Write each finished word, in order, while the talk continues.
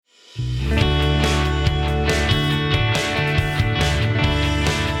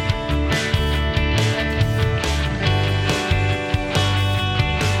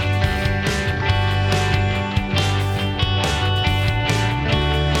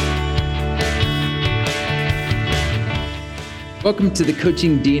Welcome to the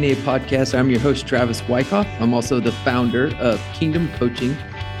Coaching DNA podcast. I'm your host, Travis Wyckoff. I'm also the founder of Kingdom Coaching,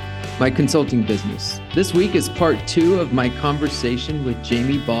 my consulting business. This week is part 2 of my conversation with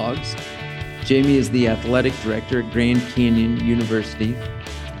Jamie Boggs. Jamie is the athletic director at Grand Canyon University.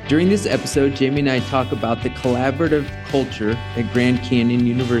 During this episode, Jamie and I talk about the collaborative culture at Grand Canyon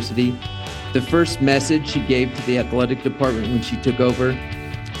University, the first message she gave to the athletic department when she took over,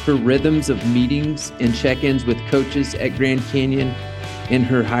 her rhythms of meetings and check-ins with coaches at Grand Canyon, and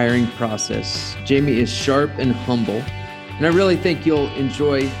her hiring process. Jamie is sharp and humble, and I really think you'll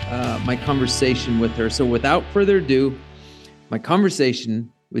enjoy my conversation with her. So without further ado, my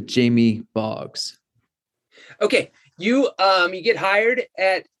conversation with Jamie Boggs. Okay, you get hired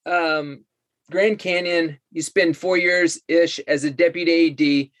at Grand Canyon. You spend 4 years-ish as a deputy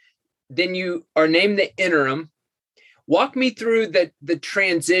AD. Then you are named the interim. Walk me through the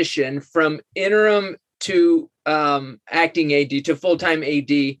transition from interim to acting AD to full-time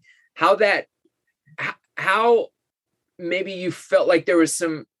AD. How maybe you felt like there was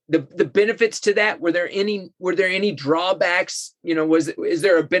the benefits to that. Were there any drawbacks? Is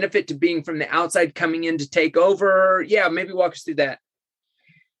there a benefit to being from the outside coming in to take over? Yeah, maybe walk us through that.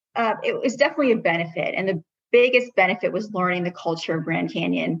 It was definitely a benefit, and the biggest benefit was learning the culture of Grand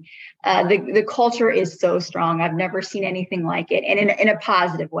Canyon. The culture is so strong. I've never seen anything like it, and in a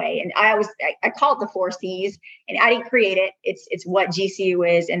positive way. And I call it the 4 C's, and I didn't create it. It's what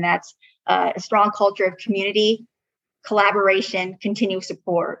GCU is, and that's a strong culture of community, collaboration, continuous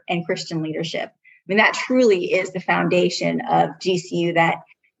support, and Christian leadership. I mean, that truly is the foundation of GCU that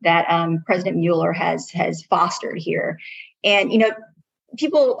President Mueller has fostered here. And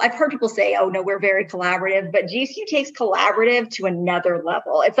I've heard people say, oh, no, we're very collaborative, but GCU takes collaborative to another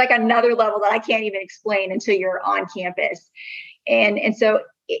level. It's like another level that I can't even explain until you're on campus. And so,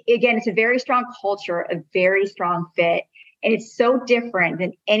 again, it's a very strong culture, a very strong fit, and it's so different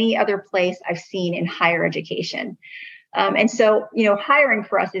than any other place I've seen in higher education. And so, hiring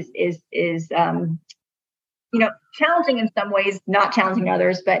for us is challenging in some ways, not challenging in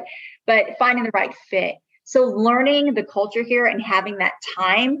others, but finding the right fit. So learning the culture here and having that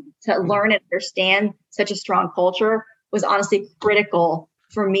time to learn and understand such a strong culture was honestly critical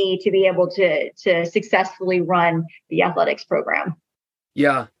for me to be able to successfully run the athletics program.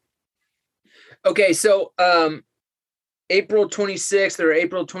 Yeah. Okay. So April 26th or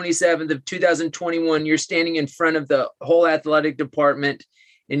April 27th of 2021, you're standing in front of the whole athletic department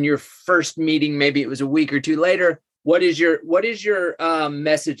in your first meeting. Maybe it was a week or two later. What is your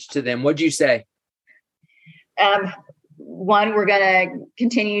message to them? What'd you say? One, we're going to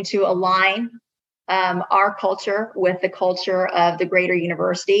continue to align our culture with the culture of the greater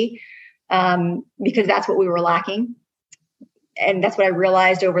university, because that's what we were lacking. And that's what I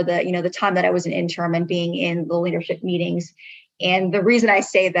realized over the time that I was an interim and being in the leadership meetings. And the reason I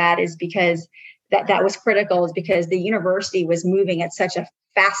say that is because that was critical, is because the university was moving at such a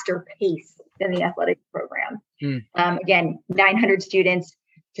faster pace than the athletic program. Again, 900 students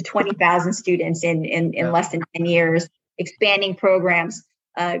to 20,000 students in less than 10 years, expanding programs,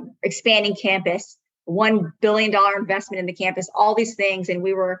 expanding campus, $1 billion investment in the campus, all these things. And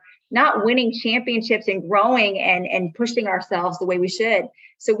we were not winning championships and growing and pushing ourselves the way we should.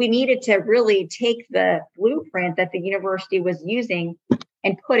 So we needed to really take the blueprint that the university was using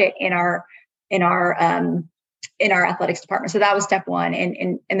and put it in our athletics department. So that was step one.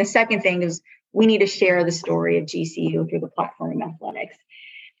 And the second thing is we need to share the story of GCU through the platform of athletics.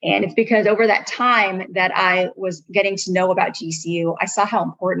 And it's because over that time that I was getting to know about GCU, I saw how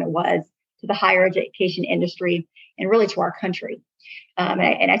important it was to the higher education industry and really to our country.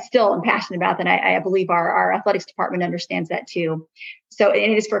 And I still am passionate about that. I believe our athletics department understands that too. So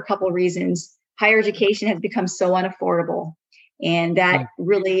and it is for a couple of reasons. Higher education has become so unaffordable, and that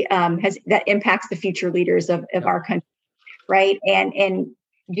really that impacts the future leaders of our country, right? And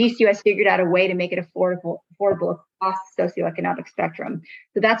GCU has figured out a way to make it affordable across the socioeconomic spectrum.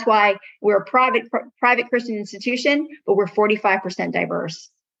 So that's why we're a private Christian institution, but we're 45% diverse.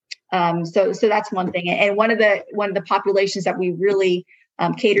 So that's one thing. And one of the populations that we really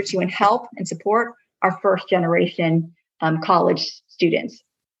cater to and help and support are first generation college students.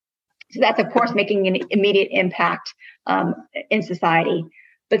 So that's, of course, making an immediate impact in society.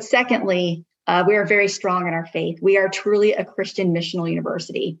 But secondly, we are very strong in our faith. We are truly a Christian missional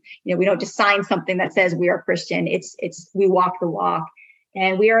university. We don't just sign something that says we are Christian. We walk the walk.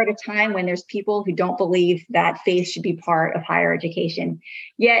 And we are at a time when there's people who don't believe that faith should be part of higher education.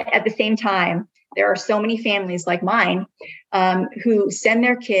 Yet at the same time, there are so many families like mine who send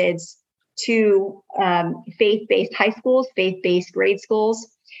their kids to faith-based high schools, faith-based grade schools,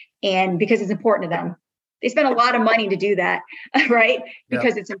 and because it's important to them. They spend a lot of money to do that, right?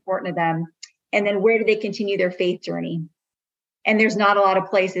 Because it's important to them. And then where do they continue their faith journey? And there's not a lot of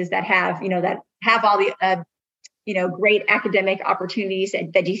places that have all the great academic opportunities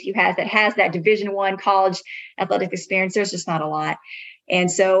that GCU has, that has that Division I college athletic experience. There's just not a lot. And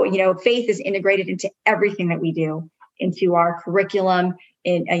so, faith is integrated into everything that we do, into our curriculum,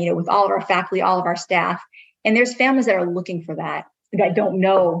 and with all of our faculty, all of our staff. And there's families that are looking for that don't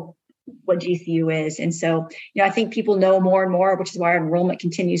know what GCU is. And so, I think people know more and more, which is why our enrollment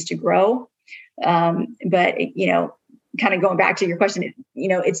continues to grow. But kind of going back to your question,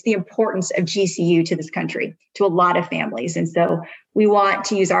 it's the importance of GCU to this country, to a lot of families. And so we want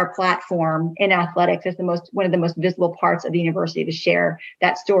to use our platform in athletics as one of the most visible parts of the university to share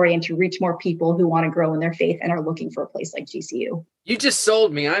that story and to reach more people who want to grow in their faith and are looking for a place like GCU. You just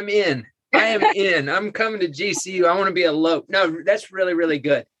sold me. I'm in. I am in. I'm coming to GCU. I want to be a LOPE. No, that's really, really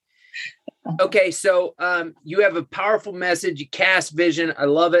good. Okay. So you have a powerful message. You cast vision. I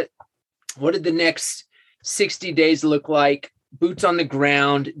love it. What did the next 60 days look like? Boots on the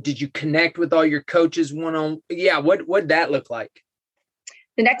ground. Did you connect with all your coaches one-on-one? Yeah. What'd that look like?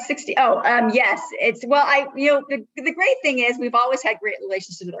 The next 60. Yes. It's, the great thing is we've always had great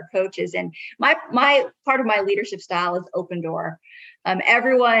relationships with our coaches, and my part of my leadership style is open door.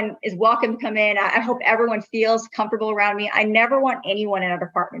 Everyone is welcome to come in. I hope everyone feels comfortable around me. I never want anyone in our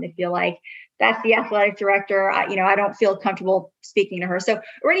department to feel like that's the athletic director. I don't feel comfortable speaking to her. So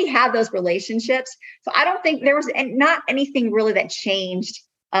already had those relationships. So I don't think there was not anything really that changed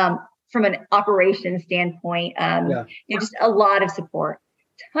from an operations standpoint. Just a lot of support,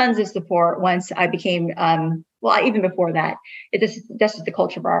 tons of support once I became, even before that, that's just the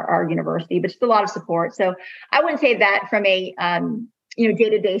culture of our university, but just a lot of support. So I wouldn't say that from a,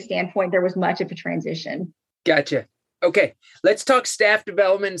 day-to-day standpoint, there was much of a transition. Gotcha. Okay. Let's talk staff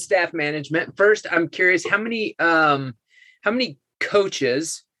development and staff management. First, I'm curious, how many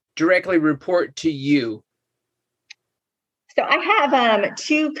coaches directly report to you? So I have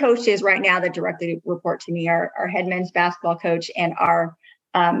two coaches right now that directly report to me, our head men's basketball coach and our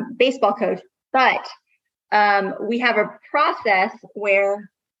baseball coach. But we have a process where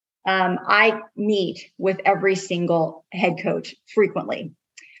I meet with every single head coach frequently.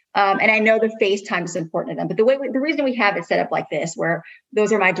 And I know the FaceTime is important to them, but the reason we have it set up like this, where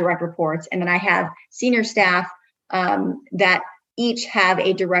those are my direct reports, and then I have senior staff that each have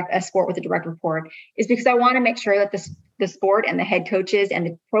a sport with a direct report, is because I want to make sure that the sport and the head coaches and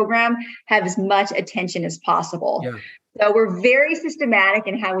the program have as much attention as possible. Yeah. So we're very systematic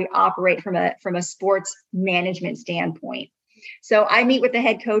in how we operate from a sports management standpoint. So I meet with the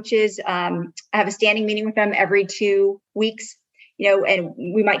head coaches. I have a standing meeting with them every 2 weeks. And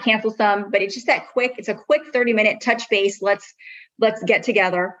we might cancel some, but it's just it's a quick 30-minute touch base. Let's get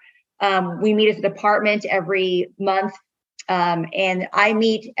together. We meet as a department every month. And I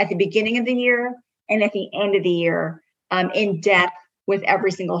meet at the beginning of the year and at the end of the year in depth with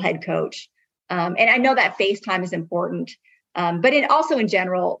every single head coach. And I know that FaceTime is important, but also in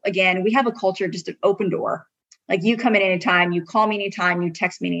general, again, we have a culture, just an open door. Like, you come in anytime, you call me anytime, you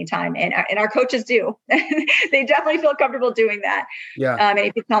text me anytime. And our coaches do. They definitely feel comfortable doing that. Yeah. And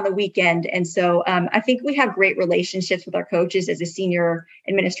if it's on the weekend. And so I think we have great relationships with our coaches as a senior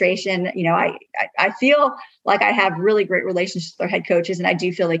administration. I feel like I have really great relationships with our head coaches, and I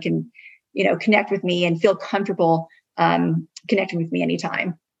do feel they can, connect with me and feel comfortable connecting with me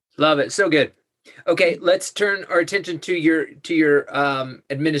anytime. Love it. So good. Okay. Let's turn our attention to your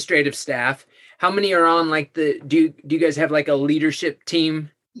administrative staff. How many are on do you guys have like a leadership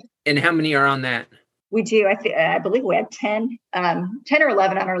team, and how many are on that? We do. I believe we have 10 or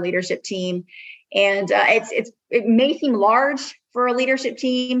 11 on our leadership team. And it may seem large for a leadership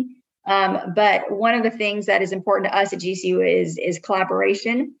team. But one of the things that is important to us at GCU is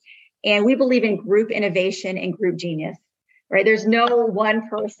collaboration. And we believe in group innovation and group genius, right? There's no one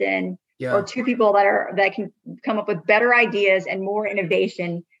person or two people that can come up with better ideas and more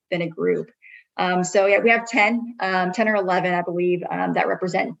innovation than a group. We have 10 or 11, I believe, that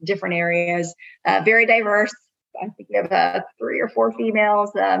represent different areas, very diverse. I think we have 3 or 4 females,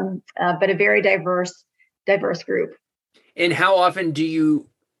 but a very diverse group. And how often do you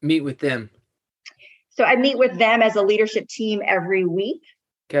meet with them? So I meet with them as a leadership team every week.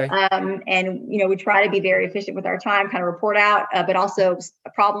 Okay. And we try to be very efficient with our time, kind of report out, but also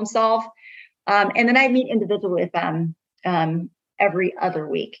problem solve. And then I meet individually with them every other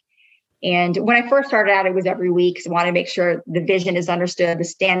week. And when I first started out, it was every week because I wanted to make sure the vision is understood, the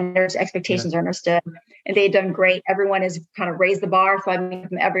standards, expectations are understood, and they've done great. Everyone has kind of raised the bar. So I meet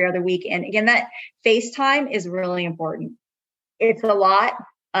them every other week. And again, that FaceTime is really important. It's a lot.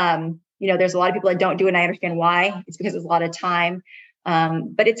 There's a lot of people that don't do it, and I understand why. It's because it's a lot of time.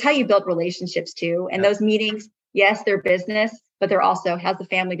 But it's how you build relationships too. And those meetings, yes, they're business, but they're also, how's the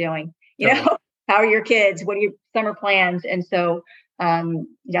family doing? How are your kids? What are your summer plans? And so, so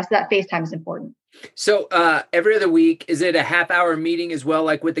that FaceTime is important. So every other week, is it a half-hour meeting as well,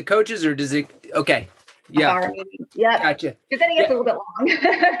 like with the coaches, or does it? Okay. Yeah. Yeah. Gotcha. Because then it gets a little bit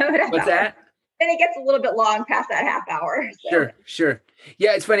long. What's that? Then it gets a little bit long past that half hour. So. Sure.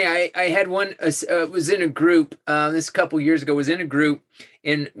 Yeah, it's funny. I had one, was in a group, this a couple years ago, was in a group,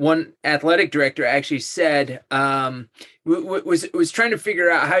 and one athletic director actually said, was trying to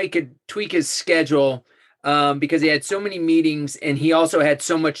figure out how he could tweak his schedule because he had so many meetings and he also had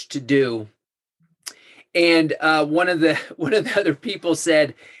so much to do. And one of the other people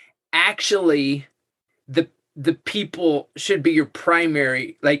said, actually, the people should be your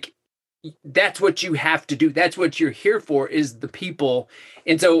primary, like, that's what you have to do. That's what you're here for, is the people.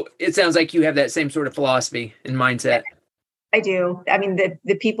 And so it sounds like you have that same sort of philosophy and mindset. I do. I mean,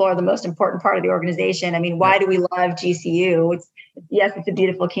 the people are the most important part of the organization. I mean, why do we love GCU? It's a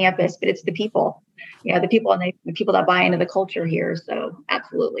beautiful campus, but it's the people, the people and the people that buy into the culture here. So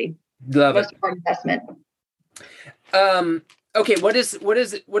absolutely. Love most important investment. Okay. What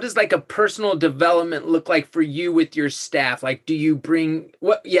does like a personal development look like for you with your staff? Like, do you bring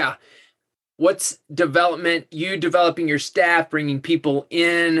what's development, you developing your staff, bringing people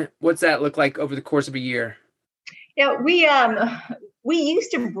in? What's that look like over the course of a year? Yeah, we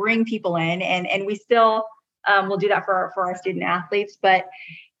used to bring people in, and we still will do that for our student athletes. But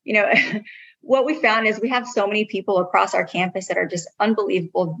what we found is we have so many people across our campus that are just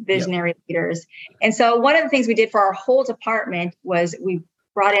unbelievable visionary leaders. And so one of the things we did for our whole department was we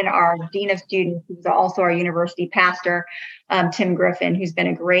brought in our dean of students, who's also our university pastor, Tim Griffin, who's been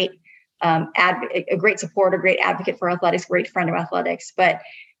a great a great supporter, great advocate for athletics, great friend of athletics. But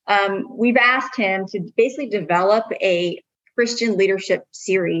we've asked him to basically develop a Christian leadership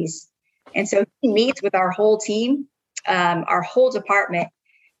series. And so he meets with our whole team, our whole department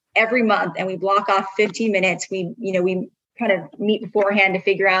every month, and we block off 15 minutes. We kind of meet beforehand to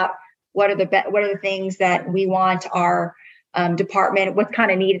figure out what are the things that we want our department, what's kind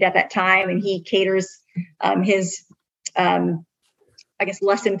of needed at that time. And he caters his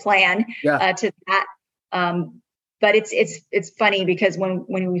lesson plan to that. But it's funny because when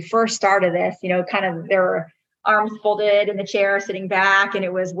we first started this, kind of there were arms folded in the chair, sitting back, and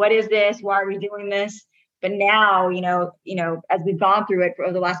it was, what is this? Why are we doing this? But now, as we've gone through it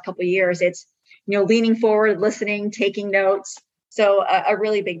over the last couple of years, it's, leaning forward, listening, taking notes. So a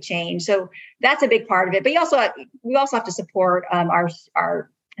really big change. So that's a big part of it. But we also have to support our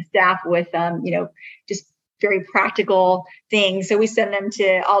staff with, just very practical things. So we send them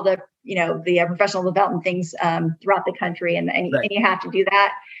to all the professional development things throughout the country, and you have to do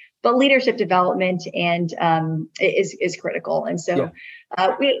that. But leadership development is critical. And so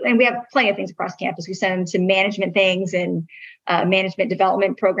we have plenty of things across campus. We send them to management things and management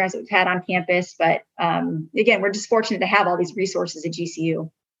development programs that we've had on campus. But again, we're just fortunate to have all these resources at GCU.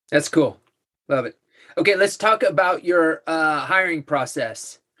 That's cool. Love it. Okay, let's talk about your hiring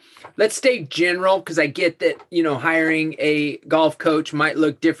process. Let's stay general, because I get that, hiring a golf coach might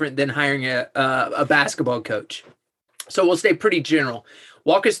look different than hiring a basketball coach. So we'll stay pretty general.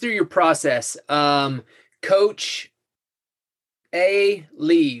 Walk us through your process. Coach A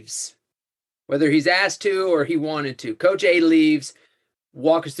leaves, whether he's asked to or he wanted to. Coach A leaves.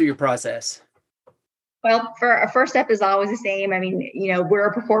 Walk us through your process. Well, for our first step is always the same. I mean, we're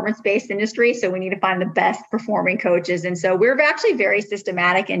a performance-based industry, so we need to find the best performing coaches. And so we're actually very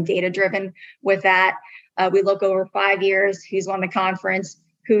systematic and data-driven with that. We look over 5 years, who's won the conference,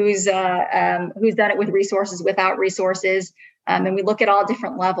 who's done it with resources, without resources. And we look at all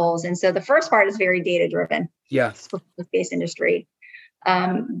different levels. And so the first part is very data-driven. Yeah. It's a performance-based industry.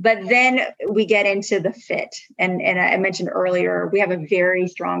 But then we get into the fit. And I mentioned earlier, we have a very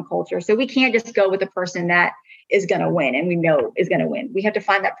strong culture. So we can't just go with the person that is going to win and we know is going to win. We have to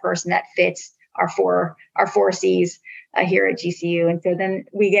find that person that fits our four C's here at GCU. And so then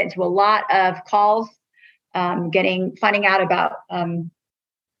we get into a lot of calls, finding out about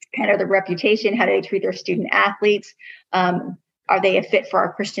kind of the reputation, how do they treat their student athletes? Are they a fit for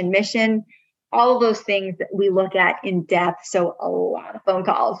our Christian mission? All of those things that we look at in depth. So a lot of phone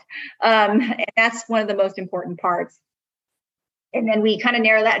calls. And that's one of the most important parts. And then we kind of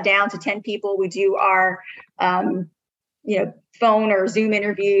narrow that down to 10 people. We do our phone or Zoom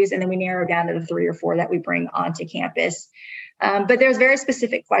interviews, and then we narrow down to the 3 or 4 that we bring onto campus. But there's very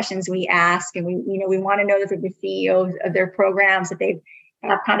specific questions we ask, and we want to know that they're the CEOs of their programs, that they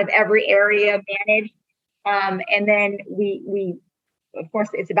have kind of every area managed. And then we of course,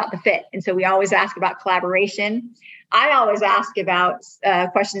 it's about the fit. And so we always ask about collaboration. I always ask about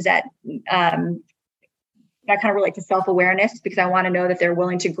questions that kind of relate to self-awareness, because I want to know that they're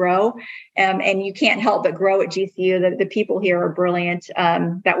willing to grow. And you can't help but grow at GCU. The people here are brilliant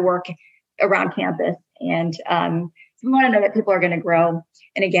that work around campus. And so we want to know that people are going to grow.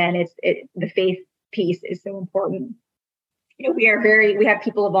 And again, the faith piece is so important. We have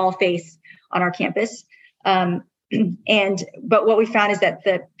people of all faiths on our campus. But what we found is that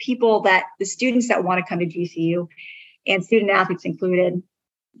the students that want to come to GCU, and student athletes included,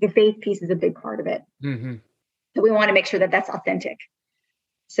 the faith piece is a big part of it. Mm-hmm. So we want to make sure that that's authentic,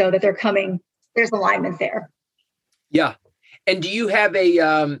 so that they're coming, there's alignment there. Yeah. And do you have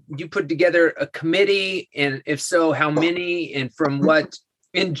you put together a committee, and if so, how many, and from what,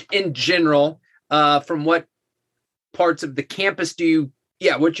 in general, from what parts of the campus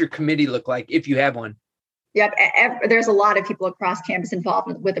what's your committee look like, if you have one? Yep. There's a lot of people across campus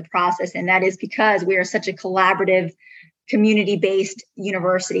involved with the process, and that is because we are such a collaborative, community-based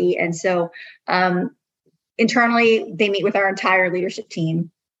university. And so internally, they meet with our entire leadership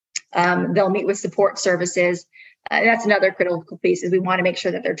team. They'll meet with support services. That's another critical piece, is we want to make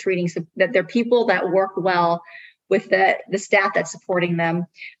sure that that they're people that work well with the staff that's supporting them.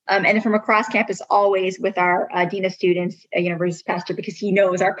 And then from across campus, always with our Dean of Students, University Pastor, because he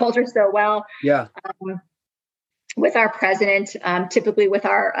knows our culture so well. Yeah. With our president, typically with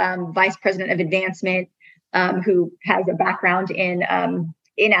our vice president of advancement, who has a background in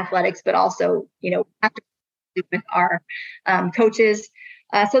athletics, but also, with our coaches.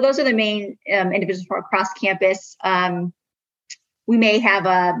 So those are the main individuals from across campus. We may have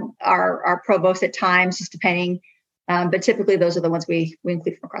our provost at times, just depending, but typically those are the ones we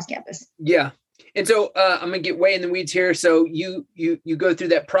include from across campus. Yeah. And so I'm going to get way in the weeds here. So you go through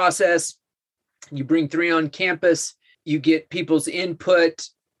that process. You bring 3 on campus, you get people's input.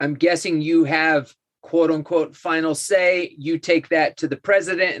 I'm guessing you have quote unquote final say. You take that to the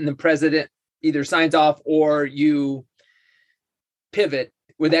president, and the president either signs off or you pivot.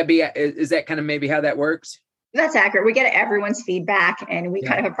 Would that be, is that kind of maybe how that works? That's accurate. We get everyone's feedback, and we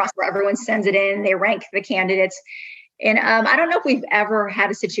kind of have a process where everyone sends it in, they rank the candidates. And I don't know if we've ever had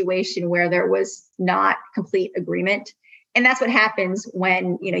a situation where there was not complete agreement. And that's what happens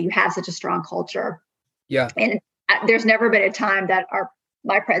when, you have such a strong culture. Yeah. And there's never been a time that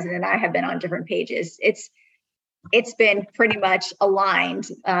my president and I have been on different pages. It's been pretty much aligned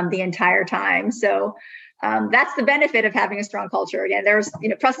the entire time. So that's the benefit of having a strong culture. Again, there's,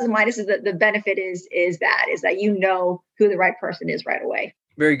 pluses and minuses. The benefit is that who the right person is right away.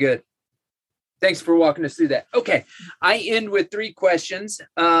 Very good. Thanks for walking us through that. Okay. I end with 3 questions.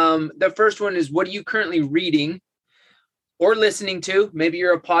 The first one is, what are you currently reading or listening to? Maybe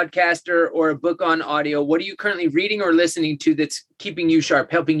you're a podcaster or a book on audio. What are you currently reading or listening to that's keeping you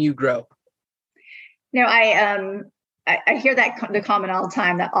sharp, helping you grow? I hear the comment all the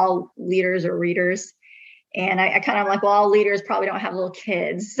time that all leaders are readers. And I kind of like, well, all leaders probably don't have little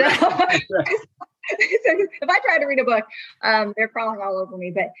kids. So, if I try to read a book, they're crawling all over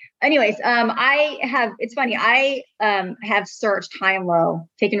me. But anyways, it's funny. I have searched high and low,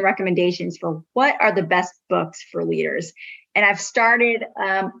 taken recommendations for what are the best books for leaders. And I've started,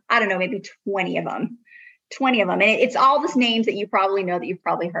 maybe 20 of them. And it's all these names that you probably know, that you've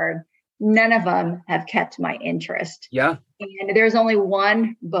probably heard. None of them have kept my interest. Yeah. And there's only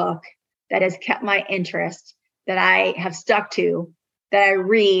one book that has kept my interest, that I have stuck to, that I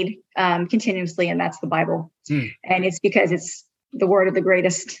read continuously, and that's the Bible. And it's because it's the word of the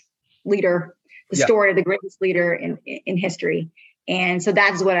greatest leader, the story of the greatest leader in history. And so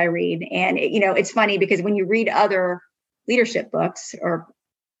that's what I read. And it's funny because when you read other leadership books, or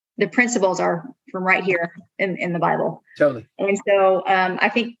the principles are from right here in the Bible. Totally. And so I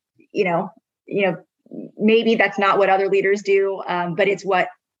think maybe that's not what other leaders do, but it's what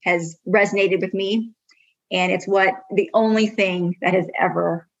has resonated with me. And it's the only thing that has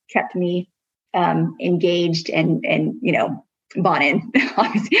ever kept me engaged and bought in.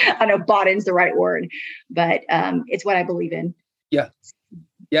 I don't know if bought in is the right word, but it's what I believe in. Yeah.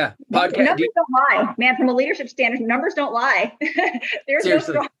 Yeah. Numbers don't lie, man. From a leadership standard, numbers don't lie. There's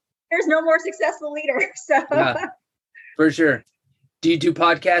no more successful leader. So for sure. Do you do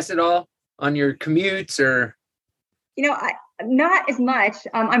podcasts at all on your commutes, or? Not as much.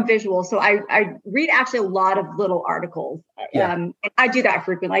 I'm visual, so I read actually a lot of little articles. And I do that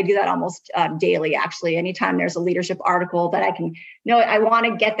frequently. I do that almost daily, actually. Anytime there's a leadership article that I can know, I want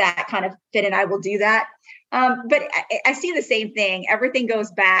to get that kind of fit, and I will do that. But I see the same thing. Everything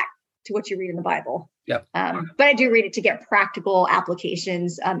goes back to what you read in the Bible. Yeah. But I do read it to get practical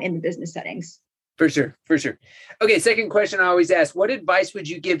applications in the business settings. For sure. Okay, second question I always ask, what advice would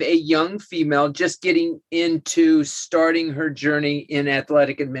you give a young female just getting starting her journey in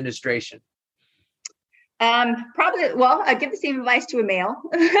athletic administration? Probably, well, I'd give the same advice to a male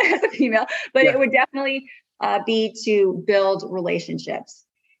as a female, but it would definitely be to build relationships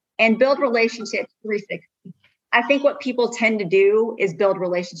and build relationships 360. I think what people tend to do is build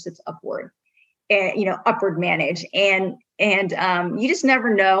relationships upward and, upward manage. And you just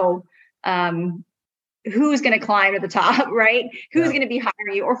never know who's going to climb to the top, right? Who's going to be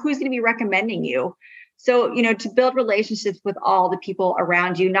hiring you or who's going to be recommending you. So, to build relationships with all the people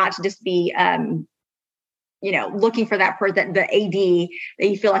around you, not to just be, looking for that person, the AD that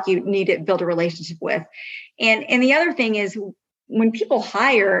you feel like you need to build a relationship with. And the other thing is, when people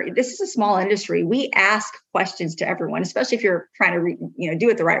hire, this is a small industry, we ask questions to everyone, especially if you're trying to, do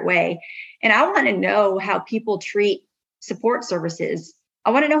it the right way. And I want to know how people treat support services.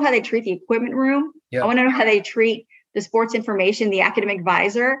 I want to know how they treat the equipment room. I want to know how they treat the sports information, the academic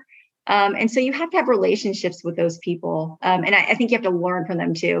advisor. And so you have to have relationships with those people. And I think you have to learn from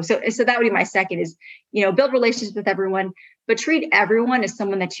them too. So that would be my second is, build relationships with everyone, but treat everyone as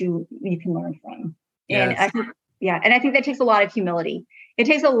someone that you can learn from. And I think that takes a lot of humility. It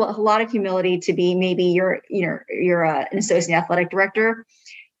takes a lot of humility to be, maybe you're an associate athletic director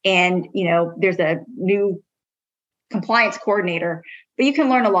and, there's a new compliance coordinator, but you can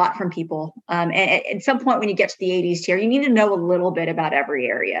learn a lot from people. And at some point when you get to the AD's chair, you need to know a little bit about every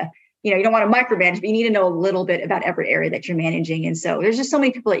area. You don't want to micromanage, but you need to know a little bit about every area that you're managing. And so there's just so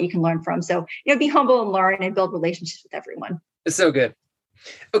many people that you can learn from. So, be humble and learn and build relationships with everyone. It's so good.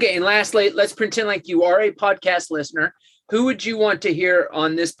 Okay. And lastly, let's pretend like you are a podcast listener. Who would you want to hear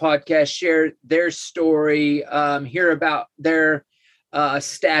on this podcast share their story, hear about their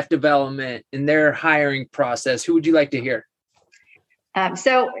staff development and their hiring process? Who would you like to hear?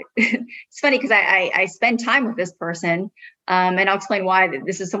 So it's funny because I spend time with this person, and I'll explain why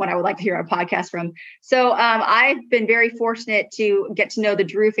this is someone I would like to hear a podcast from. So I've been very fortunate to get to know the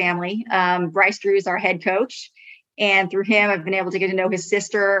Drew family. Bryce Drew is our head coach. And through him, I've been able to get to know his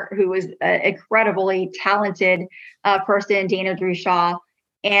sister, who is an incredibly talented person, Dana Drew Shaw,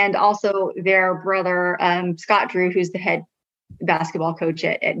 and also their brother, Scott Drew, who's the head basketball coach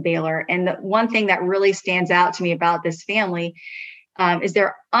at Baylor. And the one thing that really stands out to me about this family is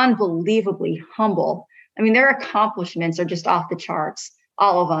they're unbelievably humble. I mean, their accomplishments are just off the charts,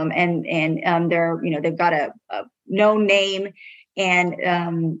 all of them. And they're, they've got a known name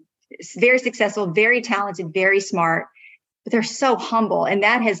and very successful, very talented, very smart, but they're so humble. And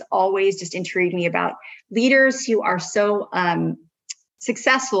that has always just intrigued me about leaders who are so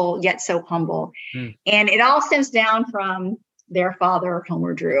successful, yet so humble. And it all stems down from their father,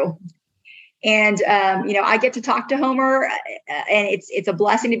 Homer Drew. And, I get to talk to Homer, and it's a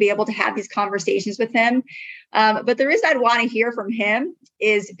blessing to be able to have these conversations with him. But the reason I'd want to hear from him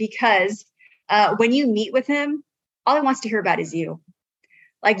is because when you meet with him, all he wants to hear about is you.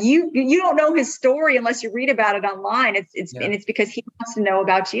 Like you don't know his story unless you read about it online. And it's because he wants to know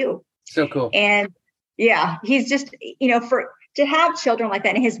about you. So cool. And he's just, to have children like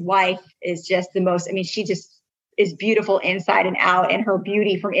that. And his wife is just the most, she just is beautiful inside and out, and her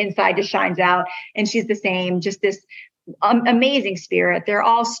beauty from inside just shines out. And she's the same, just this amazing spirit. They're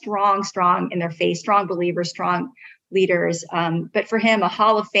all strong in their faith, strong believers, strong leaders. But for him, a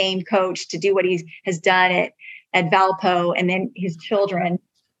Hall of Fame coach, to do what he has done at Valpo, and then his children,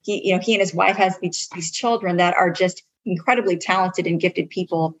 he and his wife has these children that are just incredibly talented and gifted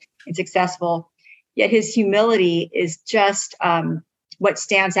people and successful. Yet his humility is just what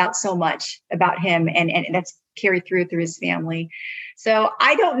stands out so much about him, and that's carried through his family. So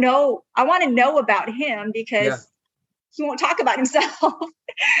I don't know. I want to know about him because he won't talk about himself.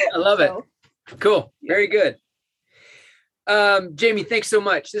 I love it. Cool. Very good. Jamie, thanks so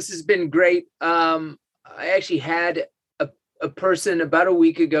much. This has been great. I actually had a person about a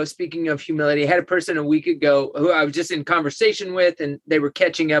week ago, speaking of humility, I had a person a week ago who I was just in conversation with, and they were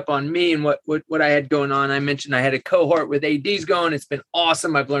catching up on me and what I had going on. I mentioned I had a cohort with ADs going. It's been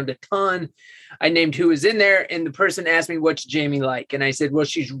awesome. I've learned a ton. I named who was in there, and the person asked me, what's Jamie like? And I said, well,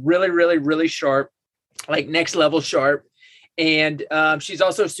 she's really, really, really sharp, like next level sharp. And she's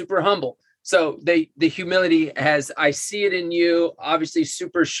also super humble. So the humility I see it in you, obviously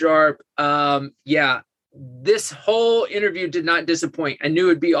super sharp. this whole interview did not disappoint. I knew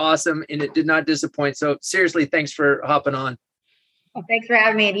it'd be awesome, and it did not disappoint. So seriously, thanks for hopping on. Well, thanks for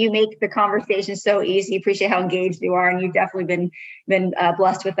having me. And you make the conversation so easy. Appreciate how engaged you are. And you've definitely been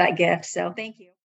blessed with that gift. So thank you.